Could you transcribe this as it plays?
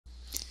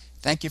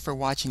Thank you for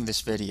watching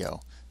this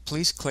video.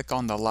 Please click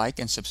on the like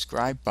and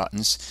subscribe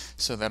buttons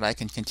so that I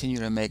can continue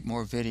to make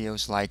more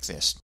videos like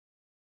this.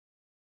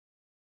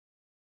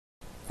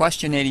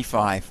 Question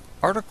 85.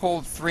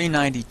 Article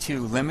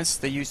 392 limits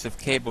the use of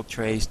cable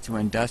trays to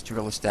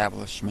industrial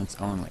establishments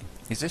only.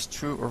 Is this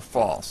true or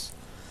false?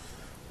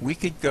 We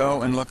could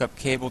go and look up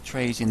cable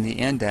trays in the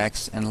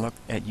index and look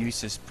at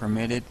uses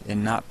permitted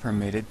and not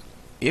permitted.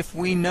 If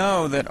we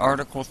know that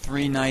Article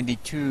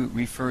 392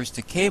 refers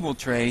to cable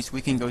trays,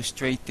 we can go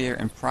straight there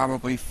and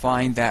probably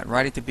find that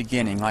right at the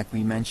beginning, like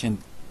we mentioned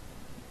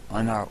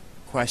on our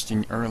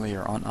question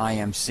earlier on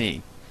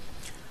IMC.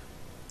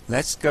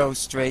 Let's go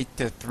straight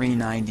to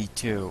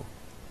 392.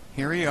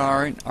 Here we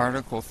are in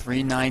Article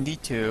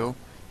 392.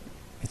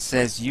 It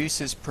says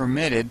uses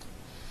permitted,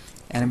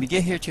 and we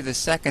get here to the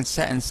second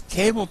sentence,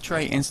 cable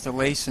tray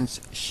installations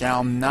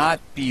shall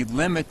not be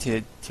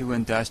limited to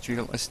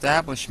industrial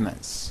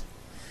establishments.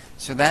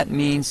 So that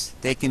means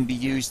they can be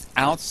used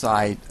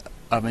outside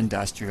of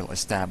industrial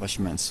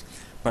establishments.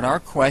 But our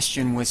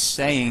question was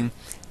saying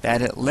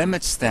that it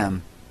limits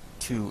them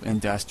to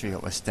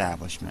industrial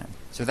establishment.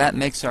 So that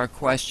makes our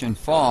question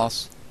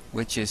false,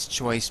 which is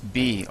choice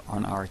B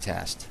on our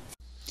test.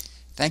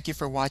 Thank you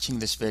for watching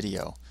this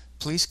video.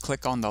 Please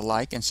click on the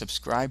like and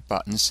subscribe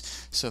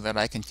buttons so that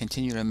I can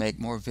continue to make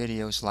more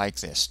videos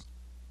like this.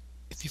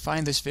 If you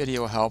find this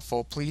video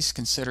helpful, please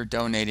consider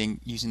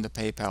donating using the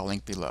PayPal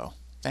link below.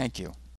 Thank you.